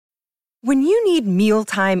When you need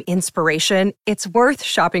mealtime inspiration, it's worth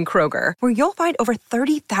shopping Kroger, where you'll find over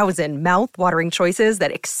 30,000 mouth-watering choices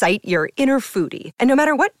that excite your inner foodie. And no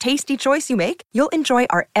matter what tasty choice you make, you'll enjoy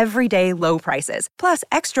our everyday low prices, plus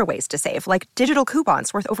extra ways to save, like digital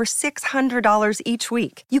coupons worth over $600 each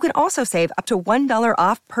week. You can also save up to $1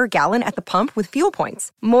 off per gallon at the pump with fuel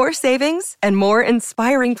points. More savings and more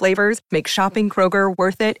inspiring flavors make shopping Kroger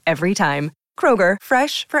worth it every time. Kroger,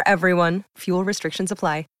 fresh for everyone. Fuel restrictions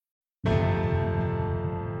apply.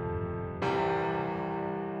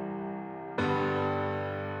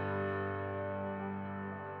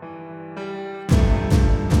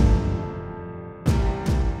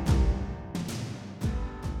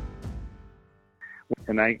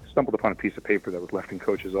 And I stumbled upon a piece of paper that was left in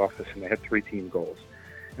Coach's office, and they had 3 team goals.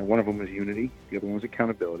 And one of them was unity, the other one was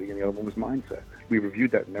accountability, and the other one was mindset. We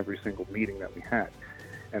reviewed that in every single meeting that we had.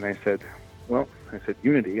 And I said,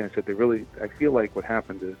 unity. I said, I feel like what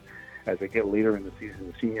happened is, as they get later in the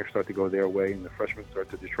season, the seniors start to go their way, and the freshmen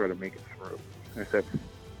start to just try to make it through. And I said,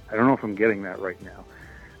 I don't know if I'm getting that right now.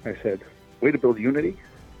 I said, way to build unity,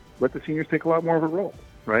 let the seniors take a lot more of a role,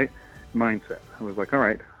 right? Mindset. I was like, all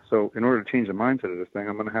right. So in order to change the mindset of this thing,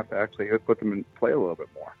 I'm going to have to actually put them in play a little bit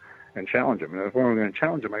more and challenge them. And if I'm going to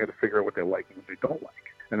challenge them, I got to figure out what they like and what they don't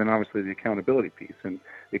like. And then obviously the accountability piece. And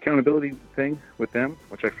the accountability thing with them,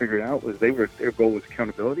 which I figured out, was their goal was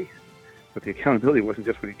accountability. But the accountability wasn't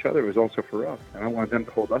just with each other, it was also for us. And I wanted them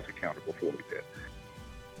to hold us accountable for what we did.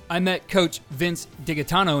 I met Coach Vince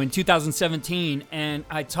DiGaetano in 2017, and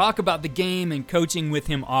I talk about the game and coaching with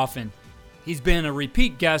him often. He's been a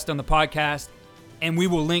repeat guest on the podcast, and we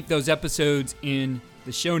will link those episodes in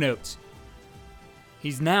the show notes.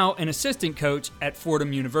 He's now an assistant coach at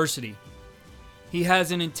Fordham University. He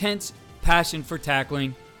has an intense passion for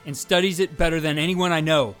tackling and studies it better than anyone I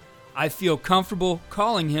know. I feel comfortable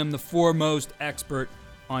calling him the foremost expert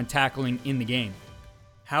on tackling in the game.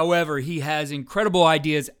 However, he has incredible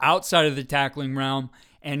ideas outside of the tackling realm,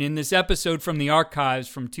 and in this episode from the archives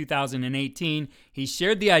from 2018, he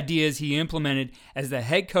shared the ideas he implemented as the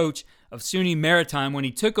head coach of SUNY Maritime when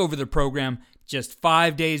he took over the program just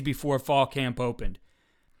 5 days before fall camp opened.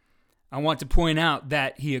 I want to point out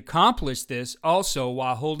that he accomplished this also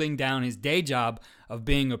while holding down his day job of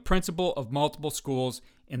being a principal of multiple schools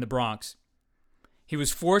in the Bronx. He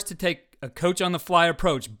was forced to take a coach-on-the-fly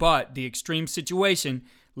approach, but the extreme situation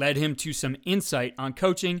led him to some insight on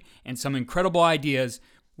coaching and some incredible ideas,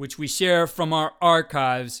 which we share from our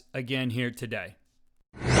archives again here today.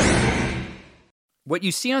 What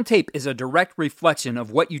you see on tape is a direct reflection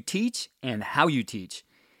of what you teach and how you teach.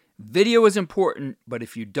 Video is important, but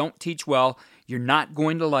if you don't teach well, you're not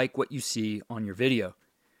going to like what you see on your video.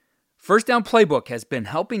 First Down Playbook has been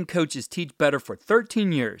helping coaches teach better for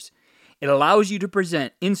 13 years. It allows you to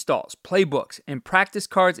present installs, playbooks, and practice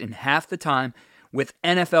cards in half the time with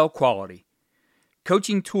NFL quality.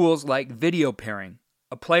 Coaching tools like video pairing,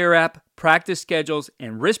 a player app, practice schedules,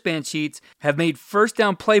 and wristband sheets have made First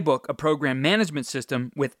Down Playbook a program management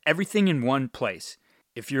system with everything in one place.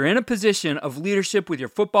 If you're in a position of leadership with your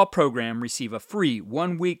football program, receive a free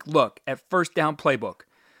 1-week look at First Down Playbook.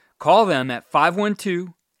 Call them at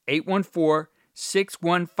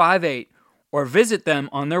 512-814-6158 or visit them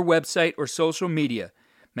on their website or social media.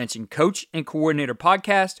 Mention Coach and Coordinator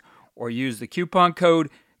Podcast or use the coupon code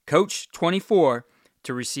COACH24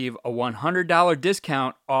 to receive a $100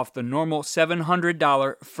 discount off the normal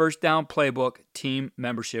 $700 First Down Playbook team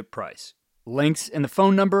membership price. Links and the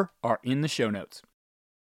phone number are in the show notes.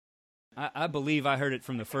 I believe I heard it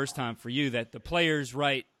from the first time for you that the players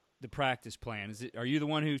write the practice plan. Are you the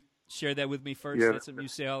one who shared that with me first? Yeah, that's something you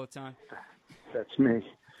say all the time? That's me.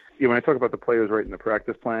 Yeah, when I talk about the players writing the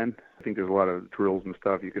practice plan, I think there's a lot of drills and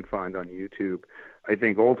stuff you can find on YouTube. I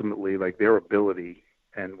think ultimately, like, their ability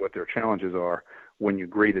and what their challenges are, when you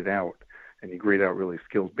grade it out, and you grade out really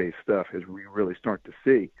skills-based stuff, is we really start to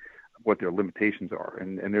see what their limitations are.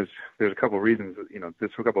 And there's a couple of reasons,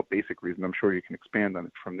 there's a couple of basic reasons. I'm sure you can expand on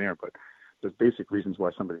it from there, but there's basic reasons why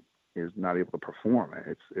somebody is not able to perform.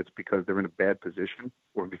 It's because they're in a bad position,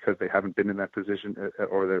 or because they haven't been in that position,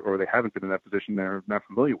 or they haven't been in that position, they're not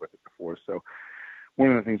familiar with it before. So one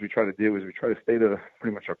of the things we try to do is we try to stay to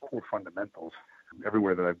pretty much our core fundamentals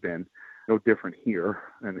everywhere that I've been. No different here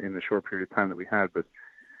and in the short period of time that we had, but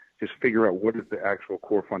just figure out what is the actual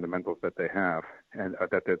core fundamentals that they have and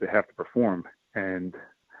that they have to perform, and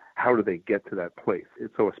how do they get to that place.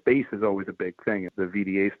 So a space is always a big thing. The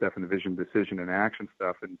VDA stuff and the vision, decision, and action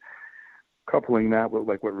stuff, and coupling that with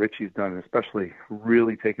like what Richie's done, and especially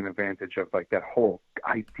really taking advantage of like that whole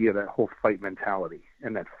idea, that whole fight mentality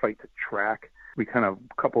and that fight to track. We kind of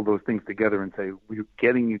couple those things together and say, we're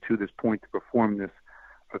getting you to this point to perform this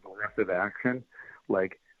aggressive action,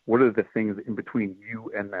 like what are the things in between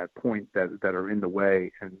you and that point that are in the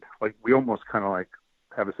way? And like we almost kind of like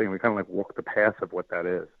have a saying, we kind of like walk the path of what that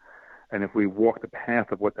is. And if we walk the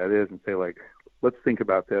path of what that is and say like, let's think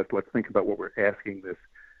about this, let's think about what we're asking this,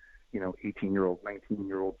 18-year-old,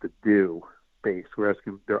 19-year-old to do. We're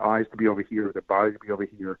asking their eyes to be over here, their body to be over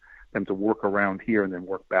here, them to work around here and then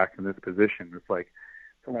work back in this position. It's like,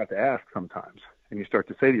 it's a lot to ask sometimes. And you start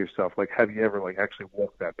to say to yourself, like, have you ever like actually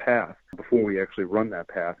walked that path before we actually run that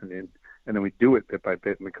path? And then we do it bit by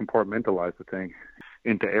bit and we compartmentalize the thing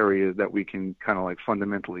into areas that we can kind of like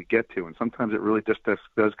fundamentally get to. And sometimes it really just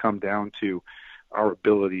does come down to our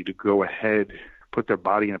ability to go ahead, put their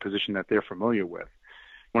body in a position that they're familiar with.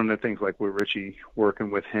 One of the things like with Richie,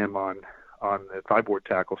 working with him on the thigh-board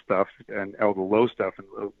tackle stuff and elbow low stuff,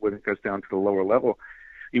 and when it goes down to the lower level,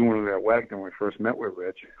 even when we were at Wagner when we first met with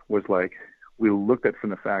Rich, was like we looked at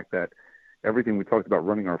from the fact that everything we talked about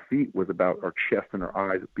running our feet was about our chest and our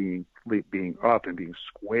eyes being up and being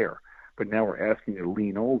square. But now we're asking you to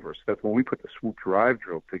lean over. So that's when we put the swoop drive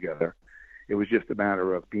drill together. It was just a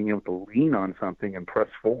matter of being able to lean on something and press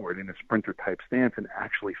forward in a sprinter type stance and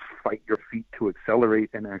actually fight your feet to accelerate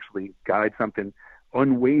and actually guide something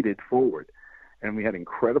unweighted forward. And we had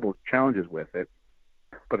incredible challenges with it.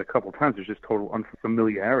 But a couple of times there's just total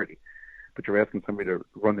unfamiliarity. But you're asking somebody to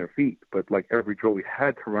run their feet. But like every drill we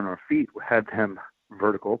had to run our feet, we had them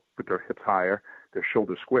vertical with their hips higher, their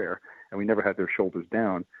shoulders square, and we never had their shoulders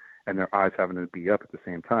down and their eyes having to be up at the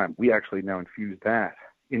same time. We actually now infused that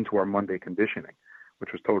into our Monday conditioning,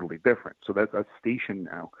 which was totally different. So that's a station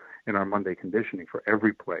now in our Monday conditioning for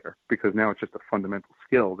every player, because now it's just a fundamental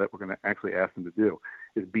skill that we're going to actually ask them to do,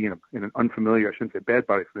 is be in an unfamiliar, I shouldn't say bad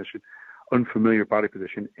body position, unfamiliar body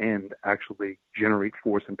position, and actually generate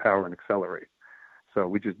force and power and accelerate. So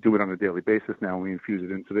we just do it on a daily basis now, and we infuse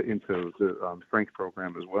it into the strength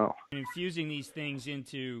program as well. Infusing these things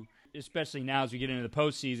into, especially now as we get into the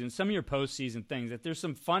postseason, some of your postseason things, that there's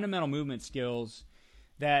some fundamental movement skills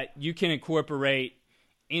that you can incorporate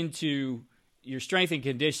into your strength and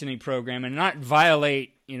conditioning program and not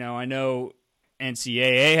violate, I know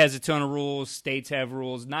NCAA has a ton of rules, states have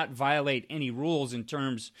rules, not violate any rules in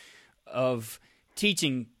terms of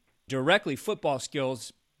teaching directly football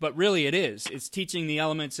skills, but really it's teaching the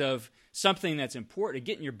elements of something that's important,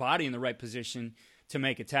 getting your body in the right position to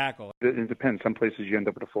make a tackle. It depends. Some places you end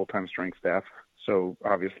up with a full-time strength staff. So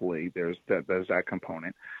obviously there's that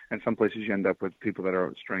component. And some places you end up with people that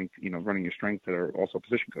are strength, running your strength that are also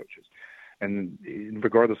position coaches. And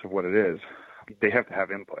regardless of what it is, they have to have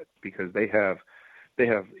input, because they have,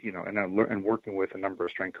 and working with a number of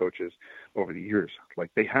strength coaches over the years, like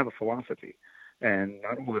they have a philosophy. And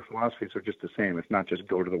not all their philosophies are just the same. It's not just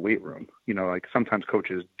go to the weight room. Like sometimes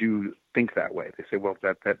coaches do think that way. They say, well,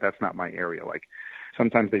 that's not my area. Like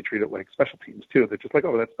sometimes they treat it like special teams too. They're just like,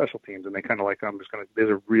 oh, that's special teams. And they kind of like, there's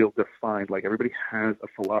a real defined, like everybody has a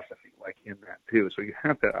philosophy like in that too. So you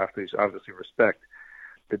have to obviously respect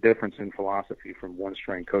the difference in philosophy from one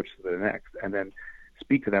strength coach to the next. And then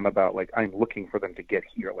speak to them about like, I'm looking for them to get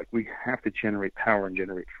here. Like we have to generate power and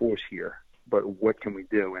generate force here, but what can we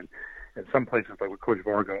do? And in some places, like with Coach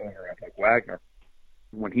Varga over at like Wagner,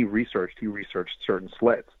 when he researched certain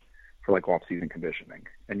sleds for like off-season conditioning.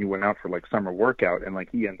 And you went out for like summer workout, and like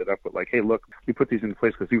he ended up with like, hey, look, we put these in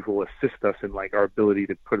place because these will assist us in like our ability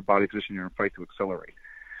to put a body position here and fight to accelerate.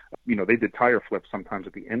 They did tire flips sometimes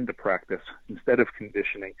at the end of practice instead of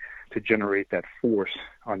conditioning to generate that force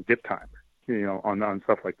on dip time, on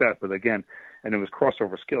stuff like that. But again, and it was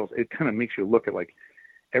crossover skills. It kind of makes you look at like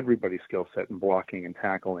everybody's skill set in blocking and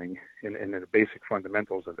tackling and the basic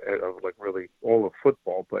fundamentals of like really all of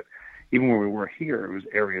football. But even when we were here, it was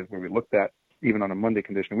areas where we looked at, even on a Monday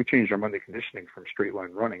conditioning, we changed our Monday conditioning from straight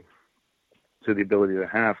line running to the ability to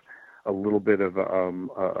have a little bit of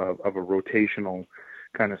a rotational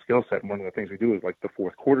kind of skill set. And one of the things we do is like the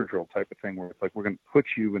fourth quarter drill type of thing, where it's like, we're going to put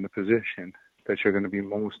you in the position that you're going to be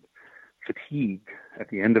most fatigued at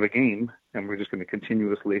the end of a game, and we're just going to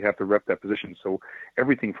continuously have to rep that position. So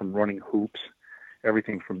everything from running hoops,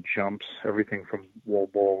 everything from jumps, everything from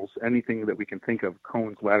wall balls, anything that we can think of,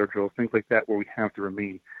 cones, ladder drills, things like that, where we have to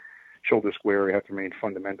remain shoulder square, we have to remain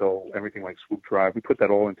fundamental, everything like swoop drive. We put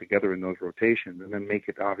that all in together in those rotations and then make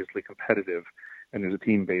it obviously competitive. And there's a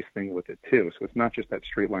team-based thing with it too. So it's not just that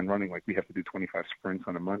straight line running, like we have to do 25 sprints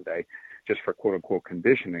on a Monday just for quote unquote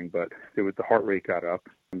conditioning, but the heart rate got up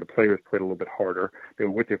and the players played a little bit harder. They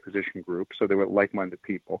were with their position group, so they were like-minded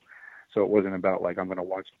people. So it wasn't about like, I'm going to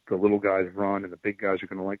watch the little guys run and the big guys are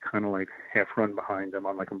going to like kind of like half run behind them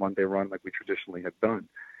on like a Monday run like we traditionally had done.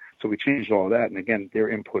 So we changed all of that. And again, their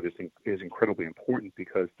input is incredibly important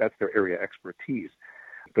because that's their area of expertise.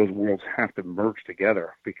 those worlds have to merge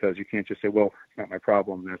together, because you can't just say, well, it's not my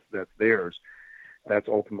problem, that's theirs. That's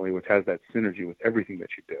ultimately what has that synergy with everything that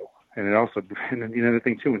you do. And it also, and the other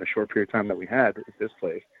thing too, in the short period of time that we had at this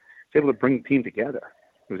place, it's able to bring the team together.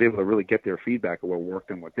 It was able to really get their feedback of what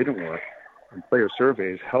worked and what didn't work. And player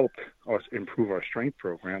surveys helped us improve our strength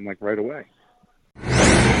program like right away.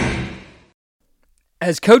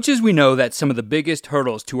 As coaches, we know that some of the biggest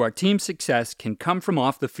hurdles to our team's success can come from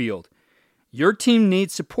off the field. Your team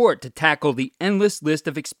needs support to tackle the endless list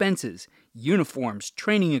of expenses, uniforms,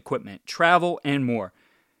 training equipment, travel, and more.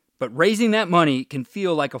 But raising that money can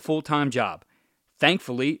feel like a full-time job.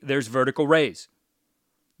 Thankfully, there's Vertical Raise.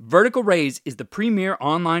 Vertical Raise is the premier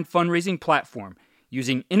online fundraising platform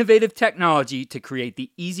using innovative technology to create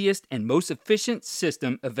the easiest and most efficient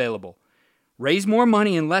system available. Raise more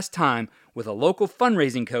money in less time with a local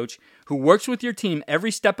fundraising coach who works with your team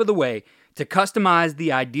every step of the way to customize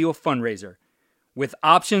the ideal fundraiser. With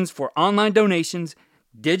options for online donations,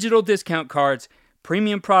 digital discount cards,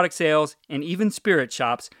 premium product sales, and even spirit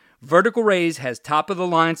shops, Vertical Raise has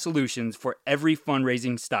top-of-the-line solutions for every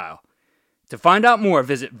fundraising style. To find out more,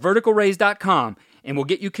 visit verticalraise.com and we'll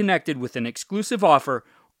get you connected with an exclusive offer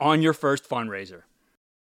on your first fundraiser.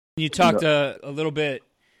 You talked a little bit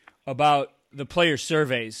about the player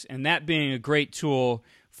surveys and that being a great tool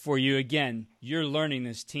for you. Again, you're learning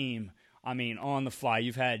this team, on the fly.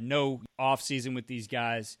 You've had no off-season with these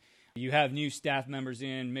guys. You have new staff members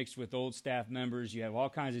in mixed with old staff members. You have all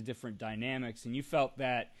kinds of different dynamics, and you felt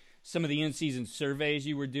that some of the in-season surveys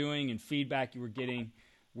you were doing and feedback you were getting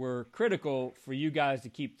were critical for you guys to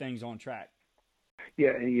keep things on track.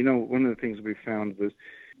 Yeah, and one of the things we found was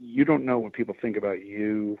you don't know what people think about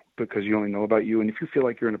you because you only know about you. And if you feel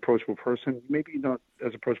like you're an approachable person, maybe you're not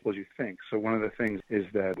as approachable as you think. So one of the things is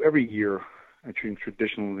that every year, I think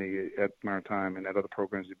traditionally at Maritime and at other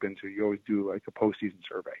programs you've been to, you always do like a postseason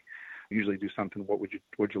survey. You usually do something, what would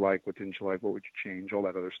you like, what didn't you like, what would you change, all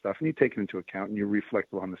that other stuff. And you take it into account and you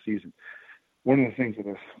reflect on the season. One of the things that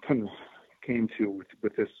I kind of came to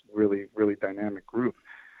with this really, really dynamic group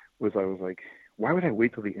was I was like, why would I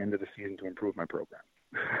wait till the end of the season to improve my program?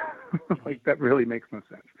 Like, that really makes no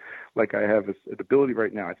sense. Like, I have an ability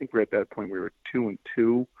right now. I think we're at that point. We were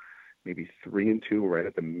 2-2, maybe 3-2, right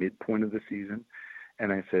at the midpoint of the season.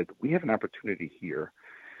 And I said, we have an opportunity here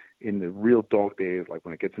in the real dog days, like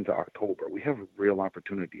when it gets into October. We have a real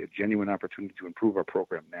opportunity, a genuine opportunity to improve our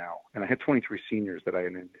program now. And I had 23 seniors that I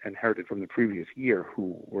inherited from the previous year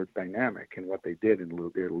who were dynamic in what they did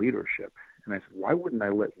in their leadership. And I said, why wouldn't I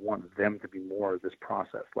want them to be more of this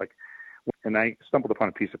process? And I stumbled upon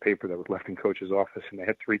a piece of paper that was left in coach's office, and they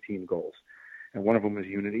had 3 team goals. And one of them was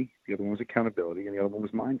unity, the other one was accountability, and the other one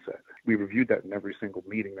was mindset. We reviewed that in every single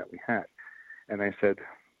meeting that we had. And I said,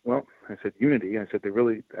 unity. I said,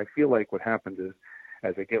 I feel like what happened is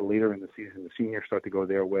as they get later in the season, the seniors start to go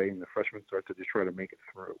their way and the freshmen start to just try to make it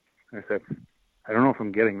through. And I said, I don't know if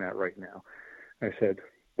I'm getting that right now. I said,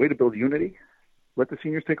 way to build unity. Let the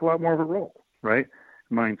seniors take a lot more of a role, right?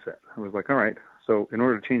 Mindset. I was like, all right, so in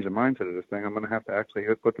order to change the mindset of this thing, I'm going to have to actually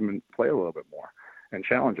put them in play a little bit more and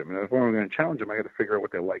challenge them. And if I'm going to challenge them, I got to figure out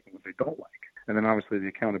what they like and what they don't like. And then obviously the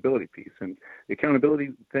accountability piece. And the accountability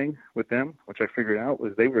thing with them, which I figured out,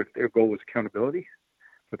 was their goal was accountability.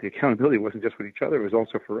 But the accountability wasn't just with each other, it was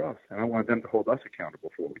also for us. And I wanted them to hold us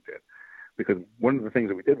accountable for what we did. Because one of the things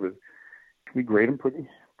that we did was we grade them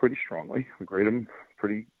pretty strongly. We grade them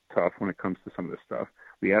pretty tough when it comes to some of this stuff.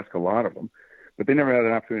 We ask a lot of them, but they never had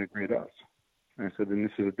an opportunity to grade us. And I said, then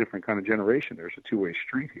this is a different kind of generation. There's a two-way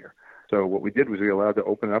street here. So what we did was we allowed to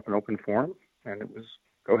open up an open forum, and it was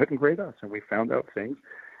go ahead and grade us. And we found out things,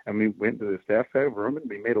 and we went to the staff room and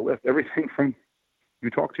we made a list. Everything from you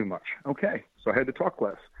talk too much. Okay, so I had to talk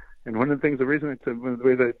less. And one of the things, the way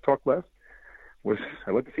that I talked less was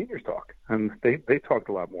I let the seniors talk, and they talked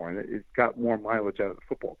a lot more, and it got more mileage out of the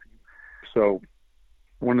football team. So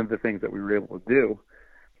one of the things that we were able to do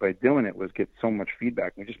by doing it was get so much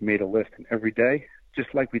feedback. We just made a list, and every day,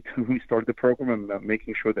 just like we started the program about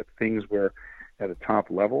making sure that things were at a top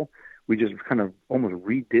level, we just kind of almost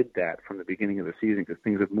redid that from the beginning of the season because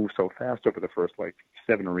things have moved so fast over the first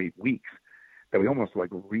 7 or 8 weeks that we almost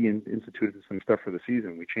reinstituted some stuff for the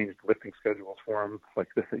season. We changed lifting schedules for them,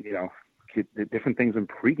 different things in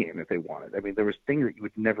pregame that they wanted. I mean, there was things that you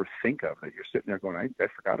would never think of that you're sitting there going, I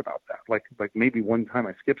forgot about that. Like maybe one time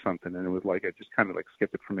I skipped something and it was like I just kind of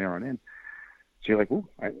skipped it from there on in. So you're like, ooh,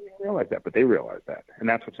 I didn't realize that, but they realized that. And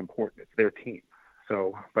that's what's important. It's their team.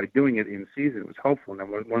 So by doing it in season, it was helpful. And then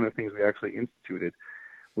one of the things we actually instituted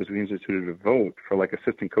was we instituted a vote for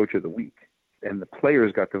assistant coach of the week. And the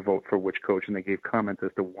players got to vote for which coach, and they gave comments as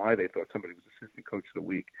to why they thought somebody was assistant coach of the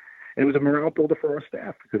week. And it was a morale builder for our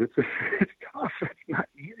staff because it's tough. It's not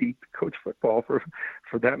easy to coach football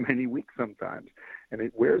for that many weeks sometimes, and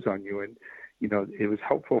it wears on you. And it was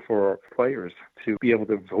helpful for our players to be able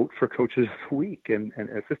to vote for coaches of the week and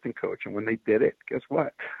assistant coach. And when they did it, guess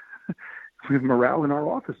what? Morale in our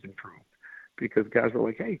office improved because guys were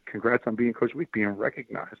like, hey, congrats on being coach of the week, being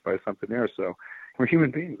recognized by something there. So we're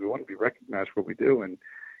human beings. We want to be recognized for what we do. And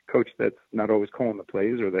coach that's not always calling the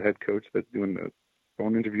plays, or the head coach that's doing the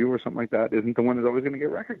phone interview or something like that, isn't the one that's always going to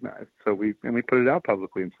get recognized. So we put it out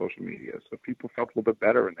publicly in social media. So people felt a little bit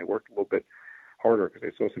better, and they worked a little bit harder because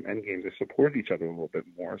they saw some end games. They supported each other a little bit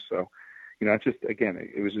more. So, it's just, again,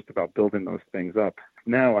 it was just about building those things up.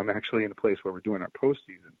 Now I'm actually in a place where we're doing our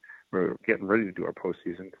postseason. We're getting ready to do our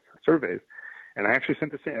postseason surveys. And I actually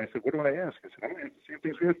sent I said, what do I ask? I said, I'm going to ask the same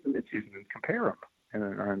things we asked in the midseason and compare them.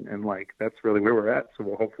 And that's really where we're at. So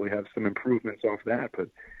we'll hopefully have some improvements off that. But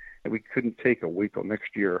we couldn't take a wait till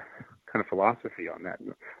next year kind of philosophy on that,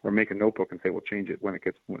 or make a notebook and say we'll change it when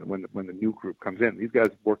the new group comes in. These guys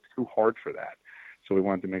worked too hard for that. So we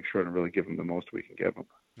wanted to make sure to really give them the most we can give them.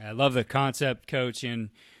 I love the concept, Coach, and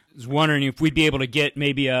I was wondering if we'd be able to get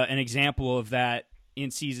maybe an example of that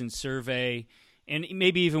in-season survey, and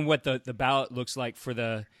maybe even what the ballot looks like for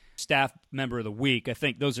the staff member of the week. I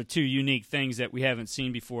think those are two unique things that we haven't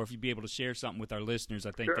seen before. If you'd be able to share something with our listeners,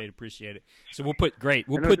 I think Sure. They'd appreciate it. So we'll put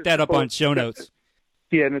that up on show notes.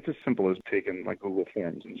 Yeah, and it's as simple as taking like Google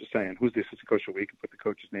Forms and just saying, who's the assistant coach of the week, and put the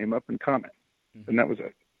coach's name up and comment. Mm-hmm. And that was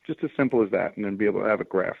it. Just as simple as that, and then be able to have a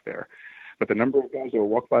graph there. But the number of guys that will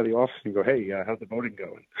walk by the office and go, hey, how's the voting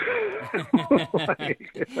going?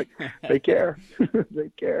 like, they care. They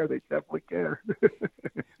care. They definitely care.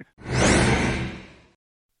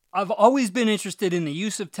 I've always been interested in the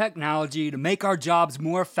use of technology to make our jobs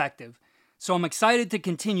more effective, so I'm excited to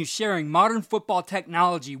continue sharing modern football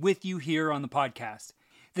technology with you here on the podcast.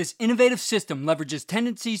 This innovative system leverages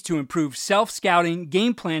tendencies to improve self-scouting,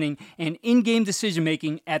 game planning, and in-game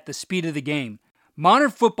decision-making at the speed of the game.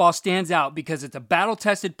 Modern football stands out because it's a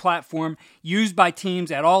battle-tested platform used by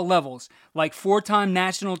teams at all levels, like 4-time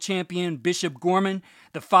national champion Bishop Gorman,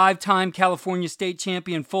 the 5-time California state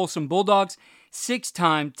champion Folsom Bulldogs,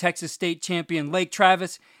 6-time Texas state champion Lake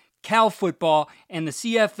Travis, Cal football, and the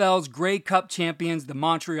CFL's Grey Cup champions, the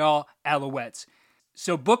Montreal Alouettes.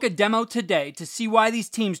 So book a demo today to see why these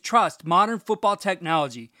teams trust modern football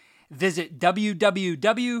technology. Visit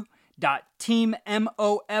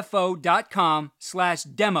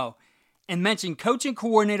www.teammofo.com/demo and mention Coach and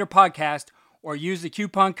Coordinator Podcast, or use the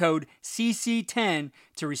coupon code CC10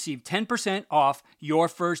 to receive 10% off your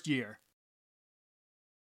first year.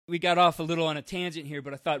 We got off a little on a tangent here,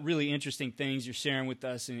 but I thought really interesting things you're sharing with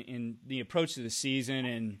us in the approach to the season.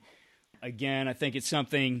 And again, I think it's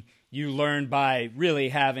something you learn by really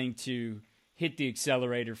having to hit the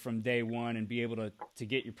accelerator from day one and be able to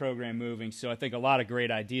get your program moving. So I think a lot of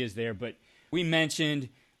great ideas there. But we mentioned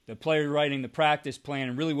the player writing the practice plan,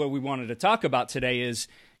 and really what we wanted to talk about today is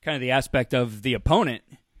kind of the aspect of the opponent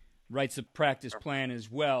writes a practice plan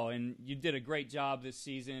as well. And you did a great job this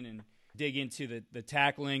season and dig into the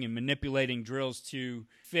tackling and manipulating drills to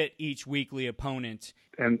fit each weekly opponent.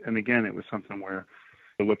 And again, it was something where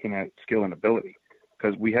we're looking at skill and ability,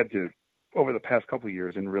 because we had to, over the past couple of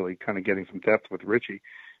years, and really kind of getting some depth with Richie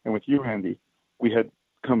and with you, Andy, we had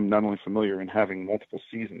come not only familiar in having multiple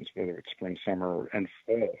seasons, whether it's spring, summer, and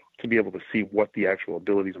fall, to be able to see what the actual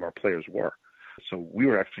abilities of our players were. So we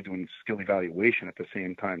were actually doing skill evaluation at the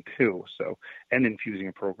same time too. So, and infusing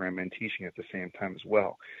a program and teaching at the same time as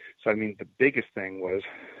well. So, I mean, the biggest thing was,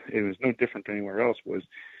 it was no different than anywhere else, was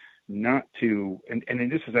not to, and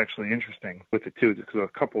this is actually interesting with the two, because a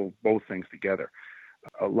couple, both things together.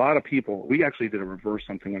 A lot of people, we actually did a reverse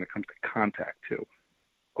something when it comes to contact too.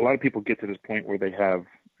 A lot of people get to this point where they have,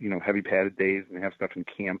 heavy padded days and they have stuff in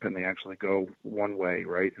camp and they actually go one way,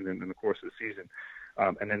 right? And then in the course of the season,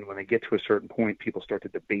 and then when they get to a certain point, people start to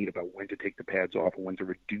debate about when to take the pads off and when to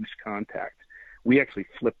reduce contact. We actually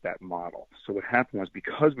flipped that model. So what happened was,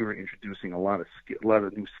 because we were introducing a lot of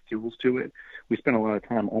new skills to it, we spent a lot of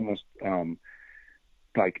time almost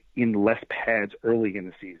like in less pads early in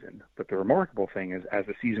the season. But the remarkable thing is, as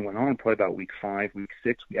the season went on, probably about week 5, week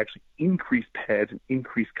 6, we actually increased pads and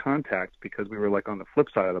increased contact, because we were like on the flip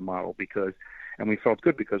side of the model, and we felt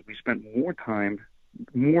good because we spent more time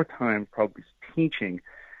probably teaching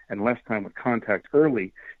and less time with contact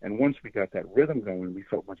early. And once we got that rhythm going, we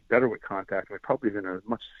felt much better with contact. We're probably in a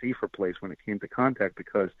much safer place when it came to contact,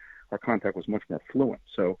 because our contact was much more fluent.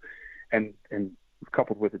 So, and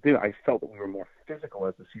coupled with it, I felt that we were more physical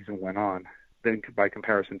as the season went on. than by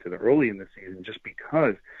comparison to the early in the season, just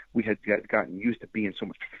because we had gotten used to being so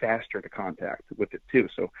much faster to contact with it too.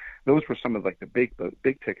 So those were some of like the big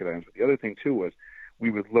ticket items. But the other thing too was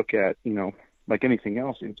we would look at, like anything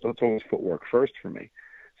else, it's always footwork first for me.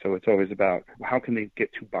 So it's always about how can they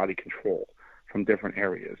get to body control from different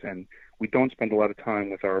areas. And we don't spend a lot of time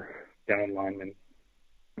with our down linemen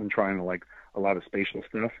and trying to like a lot of spatial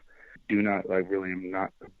stuff. Really am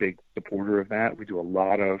not a big supporter of that. We do a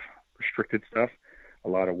lot of restricted stuff, a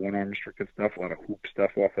lot of one-arm restricted stuff, a lot of hoop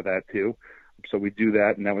stuff off of that too. So we do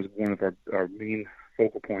that, and that was one of our main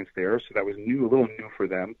focal points there. So that was a little new for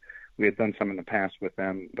them. We had done some in the past with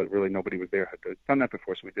them, but really nobody was there had done that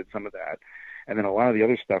before, so we did some of that. And then a lot of the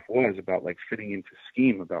other stuff was about like fitting into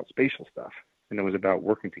scheme, about spatial stuff, and it was about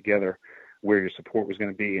working together where your support was going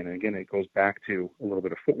to be. And again, it goes back to a little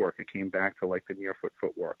bit of footwork. It came back to like the near foot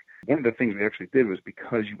footwork. One of the things we actually did was,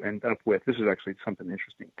 because you end up with, this is actually something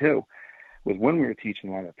interesting too, was when we were teaching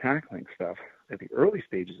a lot of tackling stuff at the early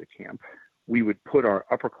stages of camp, we would put our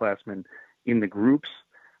upperclassmen in the groups,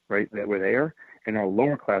 right, that were there, and our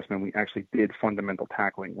lowerclassmen we actually did fundamental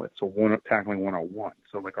tackling with, so tackling 101.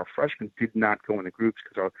 So like our freshmen did not go into groups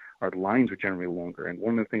because our lines were generally longer. And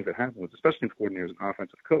one of the things that happened was, especially coordinator as an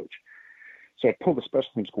offensive coach, so I pulled a special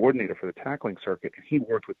teams coordinator for the tackling circuit, and he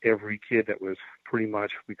worked with every kid that was pretty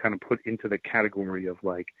much, we kind of put into the category of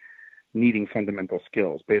like needing fundamental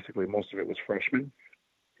skills. Basically, most of it was freshmen,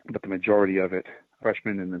 but the majority of it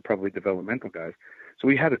freshmen and then probably developmental guys. So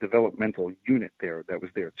we had a developmental unit there that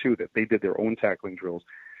was there too, that they did their own tackling drills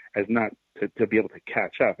as not to be able to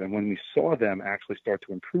catch up. And when we saw them actually start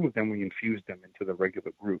to improve, then we infused them into the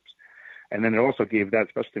regular groups. And then it also gave that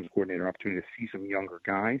special teams coordinator an opportunity to see some younger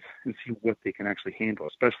guys and see what they can actually handle,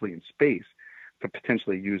 especially in space, to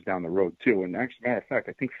potentially use down the road too. And actually, matter of fact,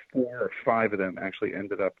 I think 4 or 5 of them actually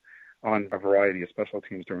ended up on a variety of special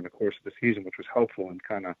teams during the course of the season, which was helpful in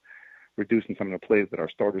kind of reducing some of the plays that our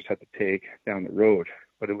starters had to take down the road.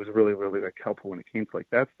 But it was really, really like helpful when it came to like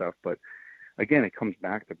that stuff. But again, it comes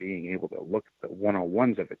back to being able to look at the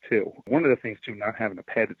one-on-ones of it too. One of the things too, not having a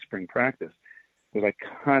padded spring practice, was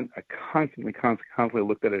I constantly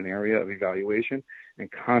looked at an area of evaluation and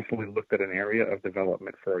constantly looked at an area of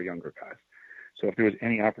development for our younger guys. So if there was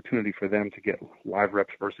any opportunity for them to get live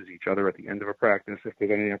reps versus each other at the end of a practice, if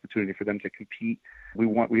there's any opportunity for them to compete,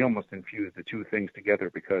 we almost infused the two things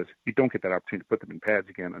together, because you don't get that opportunity to put them in pads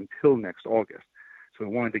again until next August. So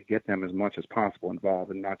we wanted to get them as much as possible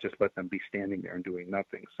involved and not just let them be standing there and doing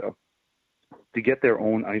nothing. So to get their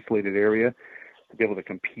own isolated area, to be able to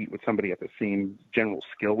compete with somebody at the same general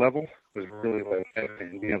skill level was really like,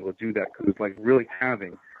 and being able to do that, because it's like really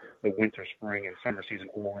having the winter, spring, and summer season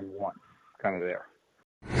all in one, kind of there.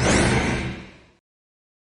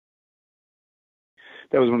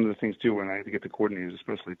 That was one of the things too when I had to get the coordinators,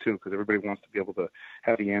 especially too, because everybody wants to be able to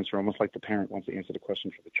have the answer, almost like the parent wants to answer the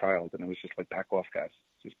question for the child, and it was just like, back off, guys,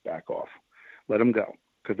 just back off, let them go,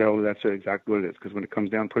 because that's exactly what it is. Because when it comes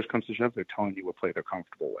down, push comes to shove, they're telling you what play they're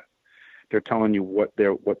comfortable with. They're telling you what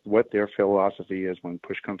their philosophy is when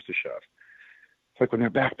push comes to shove. It's like when they're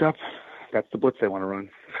backed up, that's the blitz they want to run.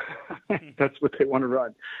 That's what they want to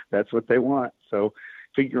run. That's what they want. So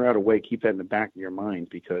figure out a way, keep that in the back of your mind,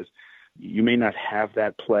 because you may not have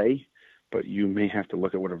that play, but you may have to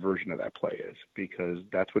look at what a version of that play is, because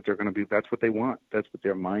that's what they're going to be. That's what they want. That's what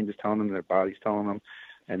their mind is telling them, their body's telling them.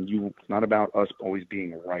 And it's not about us always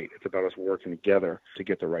being right. It's about us working together to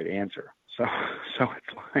get the right answer. So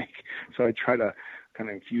it's like, so I try to kind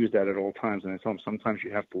of infuse that at all times. And I tell them sometimes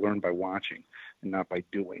you have to learn by watching and not by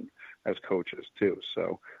doing as coaches too.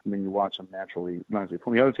 So, I mean, you watch them naturally.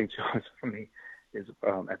 From the other thing too, is funny, is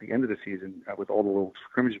at the end of the season, with all the little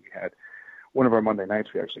scrimmages we had, one of our Monday nights,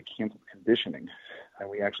 we actually canceled conditioning, and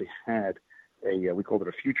we actually had we called it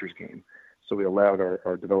a futures game. So we allowed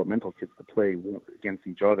our developmental kids to play against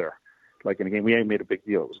each other. Like in a game, we ain't made a big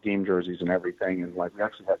deal. It was game jerseys and everything. And like we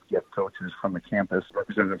actually had guest coaches from the campus,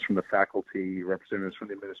 representatives from the faculty, representatives from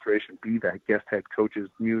the administration, be that guest head coaches,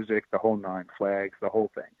 music, the whole 9, flags, the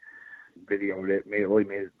whole thing. Videoed it, really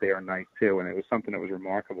made it their night too. And it was something that was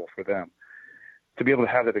remarkable for them to be able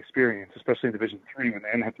to have that experience, especially in Division III, when they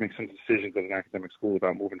didn't have to make some decisions at an academic school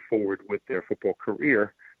about moving forward with their football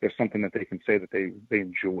career. There's something that they can say that they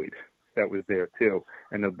enjoyed. That was there too,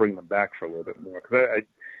 and they'll bring them back for a little bit more. Because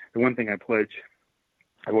the one thing I've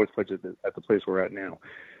always pledged at the place we're at now,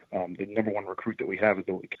 the number one recruit that we have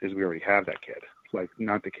is we already have that kid. It's like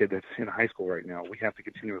not the kid that's in high school right now. We have to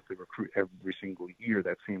continuously recruit every single year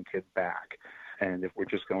that same kid back. And if we're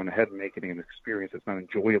just going ahead and making an experience that's not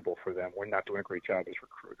enjoyable for them, we're not doing a great job as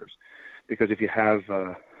recruiters. Because if you have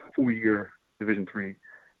a 4-year Division III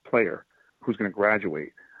player who's going to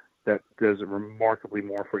graduate, that does remarkably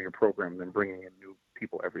more for your program than bringing in new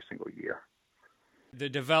people every single year. The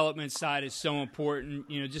development side is so important.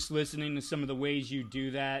 Just listening to some of the ways you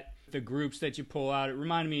do that, the groups that you pull out. It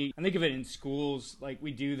reminded me, I think of it in schools, like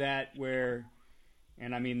we do that where,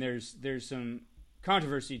 and I mean, there's some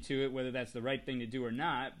controversy to it, whether that's the right thing to do or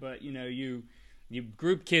not, but you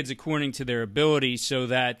group kids according to their ability so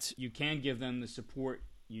that you can give them the support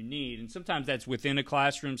you need. And sometimes that's within a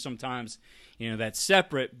classroom, sometimes that's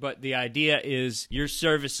separate, but the idea is you're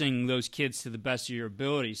servicing those kids to the best of your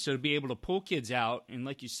ability. So to be able to pull kids out and,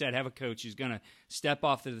 like you said, have a coach who's going to step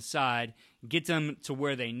off to the side, get them to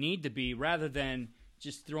where they need to be, rather than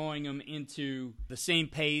just throwing them into the same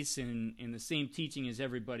pace and the same teaching as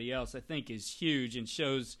everybody else, I think is huge and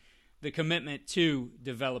shows the commitment to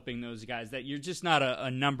developing those guys, that you're just not a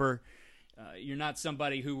number. You're not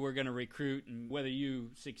somebody who we're going to recruit, and whether you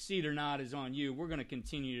succeed or not is on you. We're going to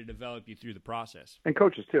continue to develop you through the process. And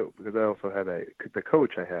coaches too, because I also had the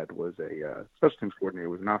coach I had was a special teams coordinator,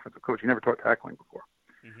 was an offensive coach. He never taught tackling before.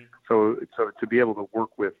 Mm-hmm. So to be able to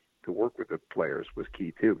work with the players was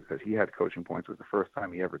key too, because he had coaching points. It was the first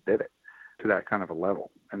time he ever did it to that kind of a level.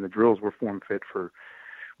 And the drills were form fit for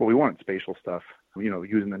what we wanted, spatial stuff,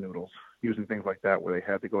 using the noodles, using things like that where they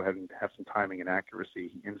had to go ahead and have some timing and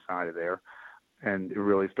accuracy inside of there. And it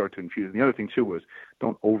really started to infuse. And the other thing too was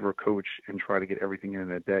don't overcoach and try to get everything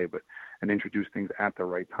in a day, and introduce things at the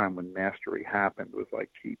right time when mastery happened was like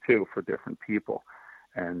key too for different people.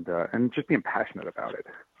 And just being passionate about it.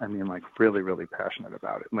 I mean, like really, really passionate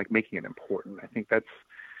about it, and like making it important. I think that's,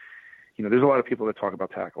 there's a lot of people that talk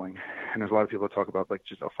about tackling, and there's a lot of people that talk about like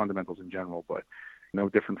just fundamentals in general, but no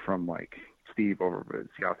different from like Steve over at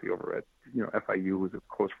Siasi over at FIU, who's a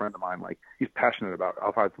close friend of mine. Like he's passionate about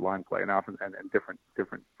offensive line play and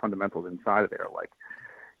different fundamentals inside of there. Like,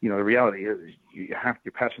 the reality is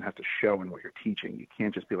your passion has to show in what you're teaching. You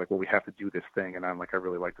can't just be like, well, we have to do this thing, and I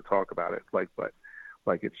really like to talk about it.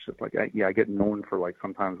 Like it's just like I get known for like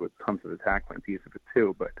sometimes what comes to the tackling piece of it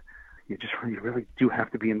too, but you really do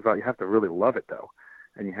have to be involved. You have to really love it though,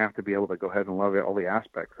 and you have to be able to go ahead and love it, all the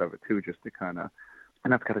aspects of it too, just to kind of.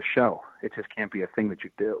 And that's got to show. It just can't be a thing that you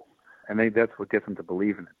do. And that's what gets them to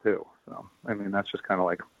believe in it too. So, I mean, that's just kind of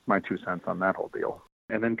like my 2 cents on that whole deal.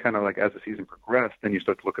 And then kind of like as the season progressed, then you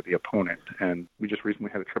start to look at the opponent. And we just recently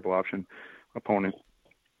had a triple option opponent,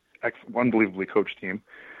 unbelievably coached team.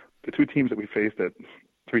 The 3 teams that we faced that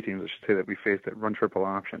run triple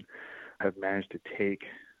option have managed to take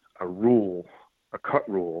a cut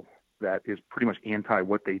rule that is pretty much anti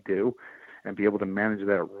what they do, and be able to manage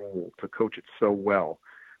that rule to coach it so well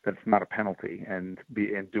that it's not a penalty, and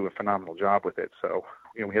do a phenomenal job with it. So,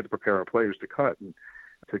 we had to prepare our players to cut. And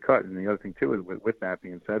the other thing too is with that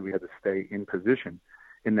being said, we had to stay in position,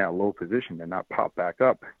 in that low position, and not pop back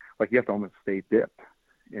up. Like you have to almost stay dipped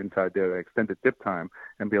inside the extended dip time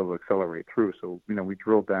and be able to accelerate through. So, we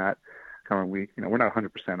drilled that. We're not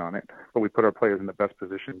 100% on it, but we put our players in the best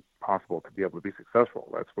position possible to be able to be successful.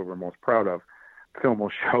 That's what we're most proud of. Film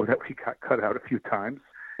will show that we got cut out a few times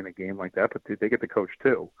in a game like that, but they get the coach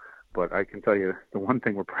too. But I can tell you the one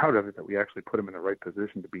thing we're proud of is that we actually put them in the right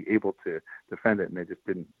position to be able to defend it,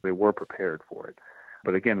 and they were prepared for it.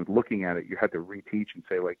 But again, looking at it, you had to reteach and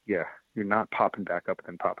say like, yeah, you're not popping back up and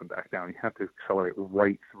then popping back down. You have to accelerate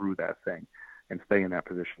right through that thing and stay in that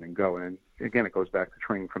position and go. And again, it goes back to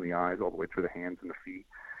training from the eyes all the way through the hands and the feet,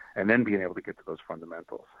 and then being able to get to those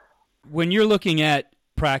fundamentals. When you're looking at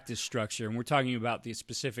practice structure, and we're talking about the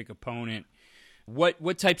specific opponent,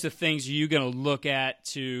 what types of things are you going to look at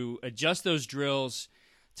to adjust those drills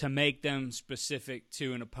to make them specific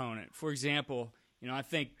to an opponent? For example, I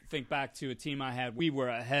think back to a team I had. We were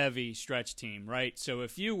a heavy stretch team, right? So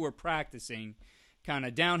if you were practicing kind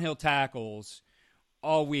of downhill tackles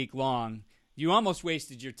all week long, you almost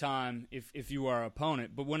wasted your time if you are our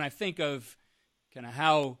opponent. But when I think of kind of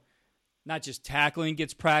how not just tackling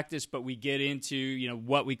gets practiced, but we get into,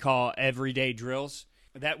 what we call everyday drills,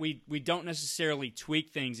 that we don't necessarily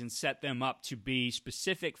tweak things and set them up to be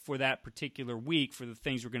specific for that particular week for the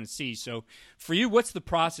things we're going to see. So for you, what's the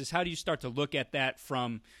process? How do you start to look at that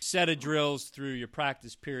from set of drills through your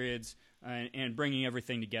practice periods and bringing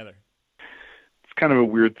everything together? It's kind of a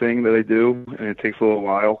weird thing that I do, and it takes a little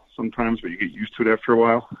while sometimes, but you get used to it after a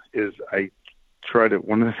while, is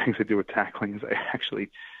one of the things I do with tackling is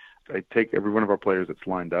I take every one of our players that's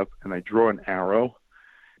lined up, and I draw an arrow,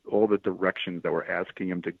 all the directions that we're asking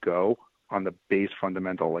them to go on the base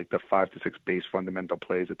fundamental, like the 5 to 6 base fundamental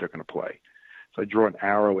plays that they're going to play. So I draw an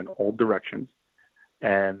arrow in all directions,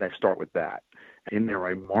 and I start with that. In there,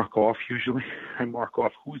 I mark off who's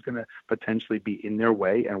going to potentially be in their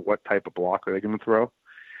way and what type of block are they going to throw.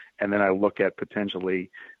 And then I look at potentially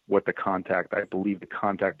what I believe the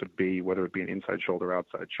contact would be, whether it be an inside shoulder,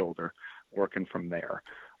 outside shoulder, working from there.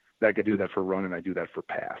 I could do that for run and I do that for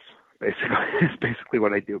pass. Basically, it's basically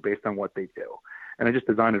what I do based on what they do. And I just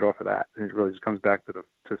design it off of that. And it really just comes back to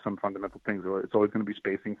some fundamental things. It's always going to be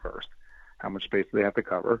spacing first. How much space do they have to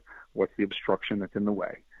cover? What's the obstruction that's in the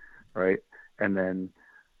way, right? And then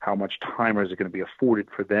how much time is it going to be afforded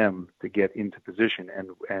for them to get into position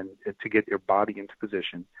and to get their body into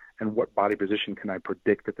position? And what body position can I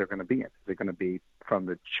predict that they're going to be in? Is it going to be from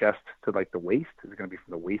the chest to like the waist? Is it going to be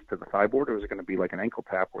from the waist to the thigh board? Or is it going to be like an ankle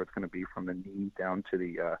tap where it's going to be from the knee down to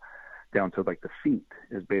like the feet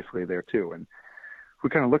is basically there too. And we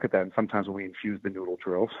kind of look at that, and sometimes when we infuse the noodle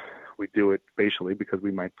drills, we do it spatially because we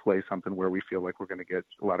might play something where we feel like we're going to get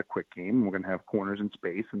a lot of quick game, and we're going to have corners in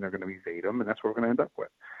space, and they're going to be Vatum, and that's what we're going to end up with.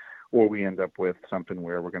 Or we end up with something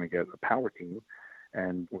where we're going to get a power team,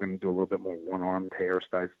 and we're going to do a little bit more one-arm tear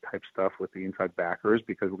type stuff with the inside backers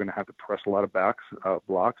because we're going to have to press a lot of blocks,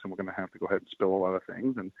 and we're going to have to go ahead and spill a lot of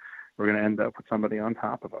things, and we're going to end up with somebody on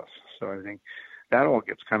top of us. So I think that all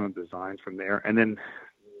gets kind of designed from there. And then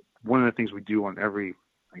one of the things we do on every,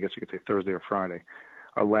 I guess you could say Thursday or Friday,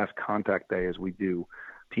 our last contact day is we do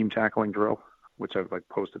team tackling drill, which I've like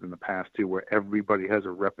posted in the past too, where everybody has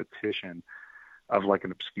a repetition of like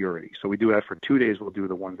an obscurity. So we do that for 2 days. We'll do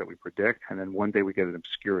the ones that we predict, and then one day we get an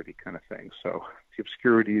obscurity kind of thing. So the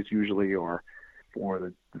obscurities usually are for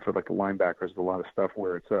like the linebackers, a lot of stuff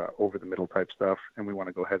where it's over the middle type stuff, and we want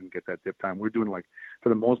to go ahead and get that dip time. We're doing like, for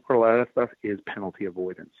the most part, a lot of that stuff is penalty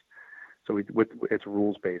avoidance. So it's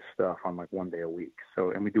rules-based stuff on like 1 day a week.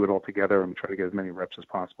 So, and we do it all together, and we try to get as many reps as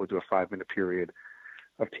possible. We do a 5-minute period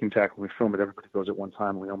of team tackling. We film it. Everybody goes at one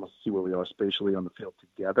time, and we almost see where we are spatially on the field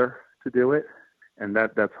together to do it. And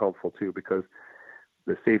that's helpful too, because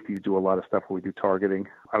the safety, you do a lot of stuff where we do targeting.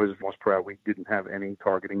 I was most proud we didn't have any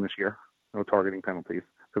targeting this year, no targeting penalties,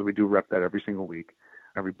 because we do rep that every single week.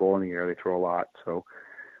 Every ball in the air, they throw a lot. So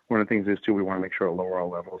one of the things is too, we want to make sure to lower our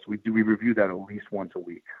levels. We review that at least once a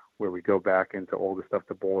week, where we go back into all the stuff,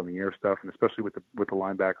 the ball in the air stuff, and especially with the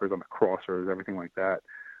linebackers on the crossers, everything like that.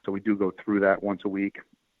 So we do go through that once a week,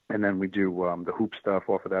 and then we do the hoop stuff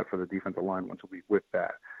off of that for the defensive line once a week with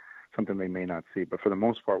that. Something they may not see, but for the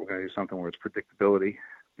most part, we're going to do something where it's predictability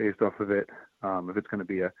based off of it. If it's going to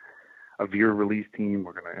be a veer release team,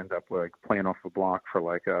 we're going to end up like playing off a block for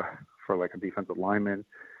like a defensive lineman.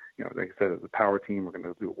 You know, like I said, as a power team, we're going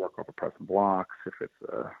to do work off of press and blocks. If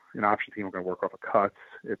it's an option team, we're going to work off of cuts.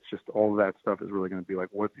 It's just all of that stuff is really going to be like,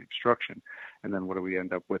 what's the obstruction? And then what do we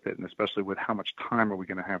end up with it? And especially with how much time are we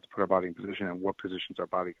going to have to put our body in position, and what positions our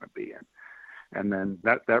body going to be in? And then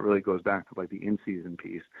that really goes back to like the in-season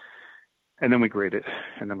piece. And then we grade it,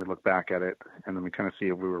 and then we look back at it, and then we kind of see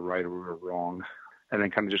if we were right or we were wrong, and then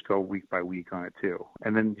kind of just go week by week on it too.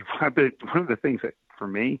 And then one of the things that for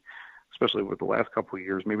me, especially with the last couple of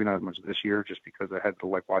years, maybe not as much this year, just because I had to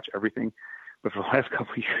like watch everything, but for the last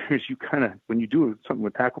couple of years, you kind of, when you do something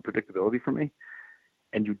with tackle predictability for me,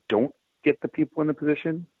 and you don't get the people in the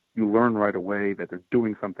position, you learn right away that they're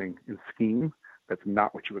doing something in scheme that's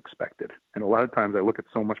not what you expected. And a lot of times I look at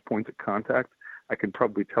so much points of contact, I can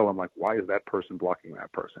probably tell them, like, why is that person blocking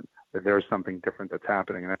that person? That there's something different that's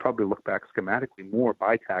happening. And I probably look back schematically more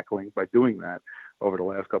by tackling, by doing that over the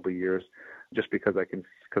last couple of years, just because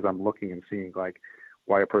I'm looking and seeing, like,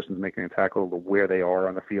 why a person's making a tackle, where they are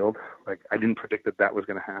on the field. Like, I didn't predict that was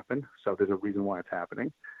going to happen, so there's a reason why it's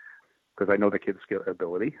happening, because I know the kid's skill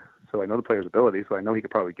ability. So I know the player's ability, so I know he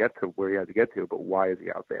could probably get to where he had to get to, but why is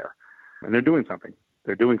he out there? And they're doing something.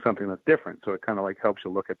 They're doing something that's different. So it kind of like helps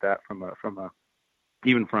you look at that from a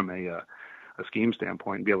scheme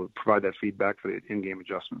standpoint, and be able to provide that feedback for the in-game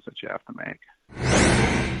adjustments that you have to make.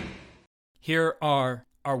 Here are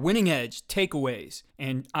our winning edge takeaways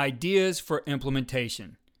and ideas for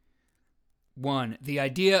implementation. 1. The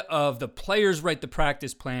idea of the players write the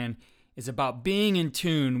practice plan is about being in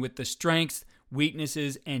tune with the strengths,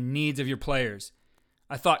 weaknesses, and needs of your players.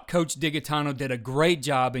 I thought Coach DiGaetano did a great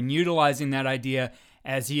job in utilizing that idea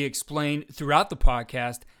as he explained throughout the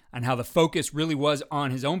podcast on how the focus really was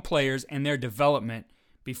on his own players and their development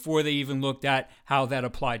before they even looked at how that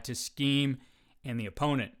applied to scheme and the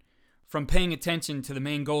opponent. From paying attention to the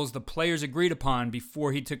main goals the players agreed upon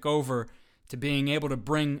before he took over, to being able to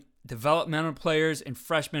bring developmental players and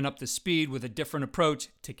freshmen up to speed with a different approach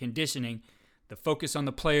to conditioning, the focus on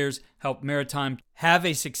the players helped Maritime have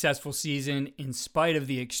a successful season in spite of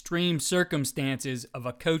the extreme circumstances of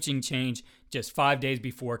a coaching change just 5 days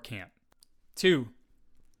before camp. 2.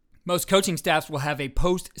 Most coaching staffs will have a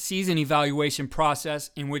post-season evaluation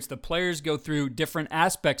process in which the players go through different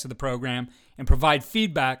aspects of the program and provide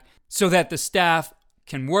feedback so that the staff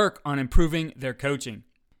can work on improving their coaching.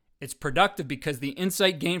 It's productive because the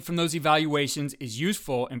insight gained from those evaluations is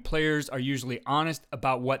useful and players are usually honest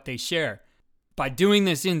about what they share. By doing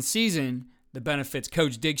this in season, the benefits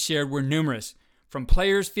Coach Dig shared were numerous. From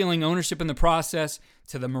players feeling ownership in the process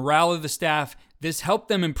to the morale of the staff, this helped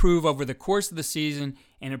them improve over the course of the season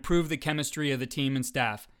and improve the chemistry of the team and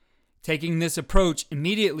staff. Taking this approach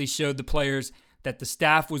immediately showed the players that the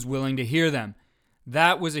staff was willing to hear them.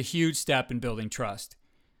 That was a huge step in building trust.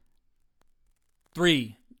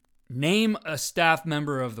 3. Name a staff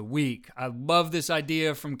member of the week. I love this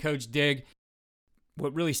idea from Coach Dig.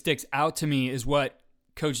 What really sticks out to me is what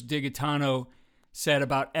Coach DiGaetano said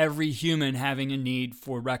about every human having a need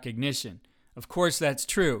for recognition. Of course, that's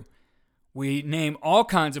true. We name all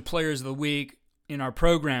kinds of players of the week in our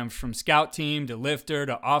programs, from scout team to lifter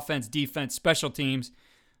to offense, defense, special teams.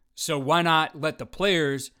 So why not let the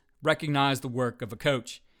players recognize the work of a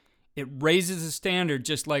coach? It raises the standard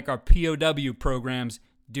just like our POW programs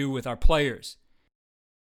do with our players.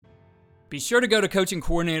 Be sure to go to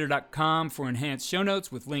coachingcoordinator.com for enhanced show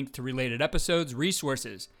notes with links to related episodes,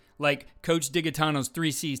 resources like Coach DiGaetano's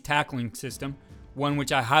 3C's tackling system, one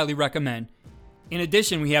which I highly recommend. In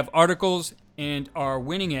addition, we have articles and our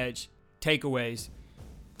winning edge takeaways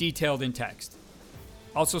detailed in text.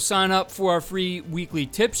 Also sign up for our free weekly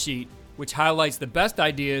tip sheet, which highlights the best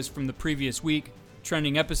ideas from the previous week,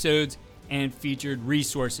 trending episodes, and featured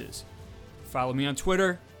resources. Follow me on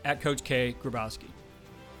Twitter @Coach K. Grabowski.